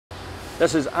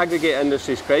This is Aggregate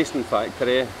Industries Cryston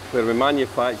factory, where we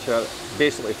manufacture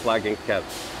basically flagging kit.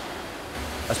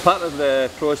 As part of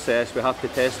the process, we have to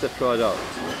test the product.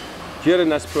 During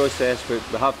this process, we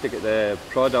have to get the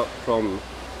product from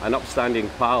an upstanding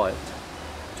pallet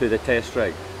to the test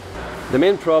rig. The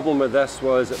main problem with this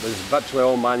was it was virtually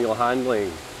all manual handling,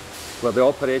 where the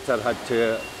operator had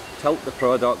to tilt the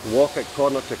product, walk it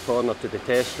corner to corner to the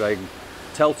test rig,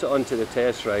 tilt it onto the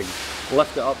test rig,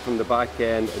 lift it up from the back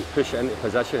end and push it into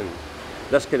position.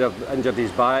 This could have injured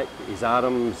his back, his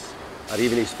arms, or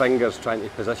even his fingers trying to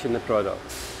position the product.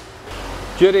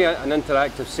 During an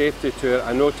interactive safety tour,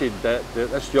 I noted that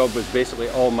this job was basically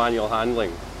all manual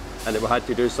handling and that we had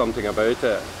to do something about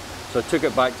it. So I took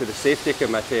it back to the safety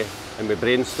committee and we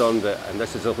brainstormed it, and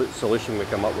this is the solution we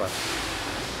came up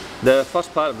with. The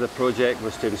first part of the project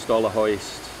was to install a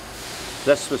hoist.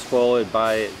 This was followed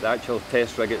by the actual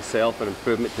test rig itself, an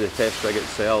improvement to the test rig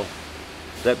itself.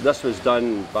 This was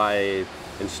done by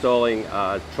installing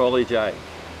a trolley jack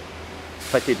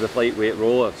fitted with lightweight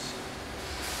rollers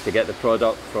to get the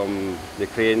product from the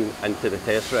crane into the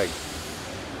test rig.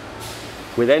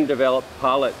 We then developed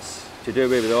pallets to do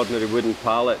away with ordinary wooden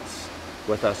pallets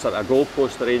with a sort of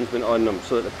goalpost arrangement on them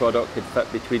so that the product could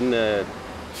fit between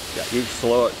each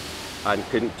slot and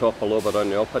couldn't topple over on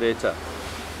the operator.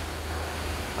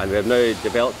 And we have now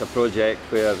developed a project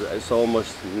where it's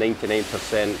almost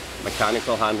 99%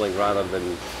 mechanical handling rather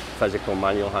than physical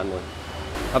manual handling.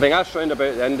 Having asked around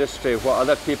about the industry what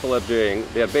other people are doing,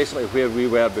 they're basically where we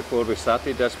were before we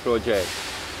started this project.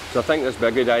 So I think this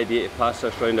would be a good idea to pass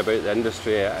this round about the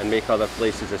industry and make other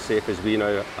places as safe as we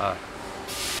now are.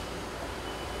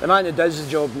 The man who does the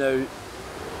job now,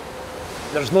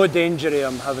 there's no danger of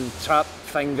him having trapped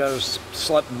fingers,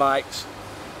 slipped backs.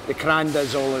 The crane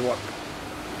does all the work.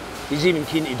 He's even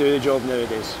keen to do the job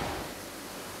nowadays.